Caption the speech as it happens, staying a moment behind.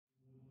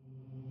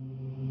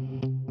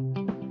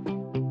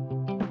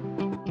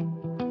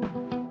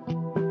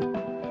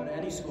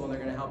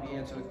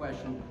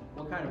question,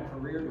 what kind of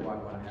career do I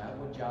want to have?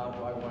 What job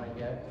do I want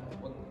to get?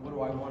 What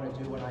do I want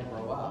to do when I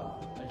grow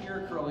up? But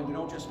here at Curly, we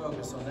don't just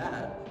focus on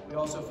that. We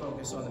also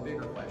focus on the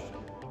bigger question.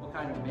 What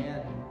kind of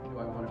man do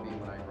I want to be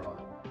when I grow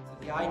up?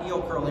 The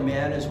ideal Curly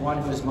man is one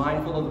who is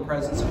mindful of the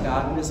presence of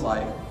God in his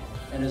life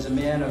and is a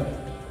man of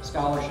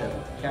scholarship,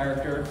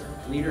 character,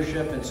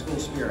 leadership, and school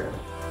spirit.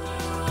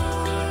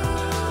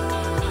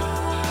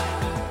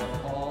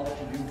 Called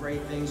to do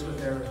great things with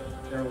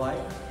their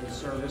life in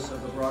service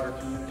of the broader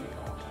community.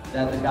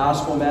 That the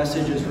gospel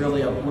message is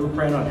really a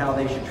blueprint on how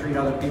they should treat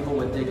other people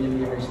with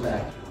dignity and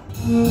respect.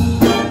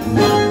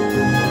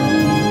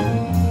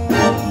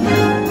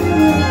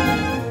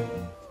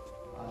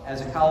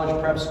 As a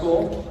college prep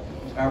school,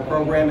 our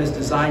program is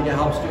designed to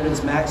help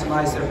students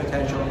maximize their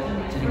potential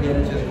to get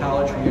into the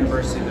college or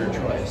university of their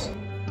choice.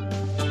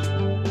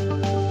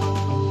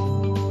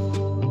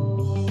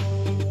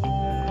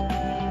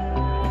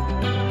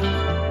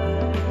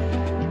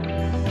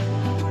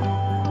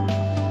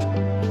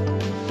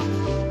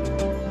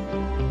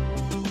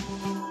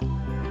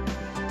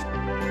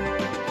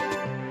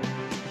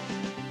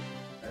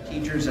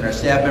 Teachers and our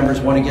staff members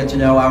want to get to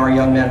know our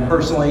young men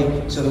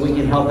personally so that we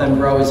can help them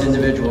grow as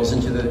individuals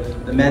into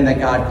the men that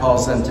God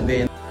calls them to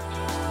be.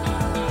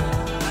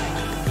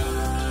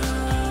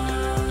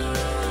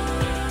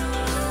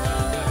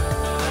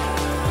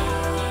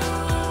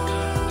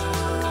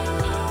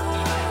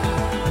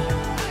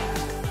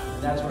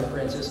 That's what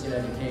Franciscan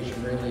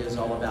education really is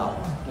all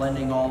about,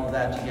 blending all of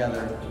that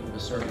together in the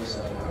service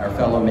of our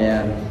fellow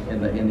man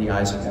in the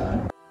eyes of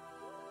God.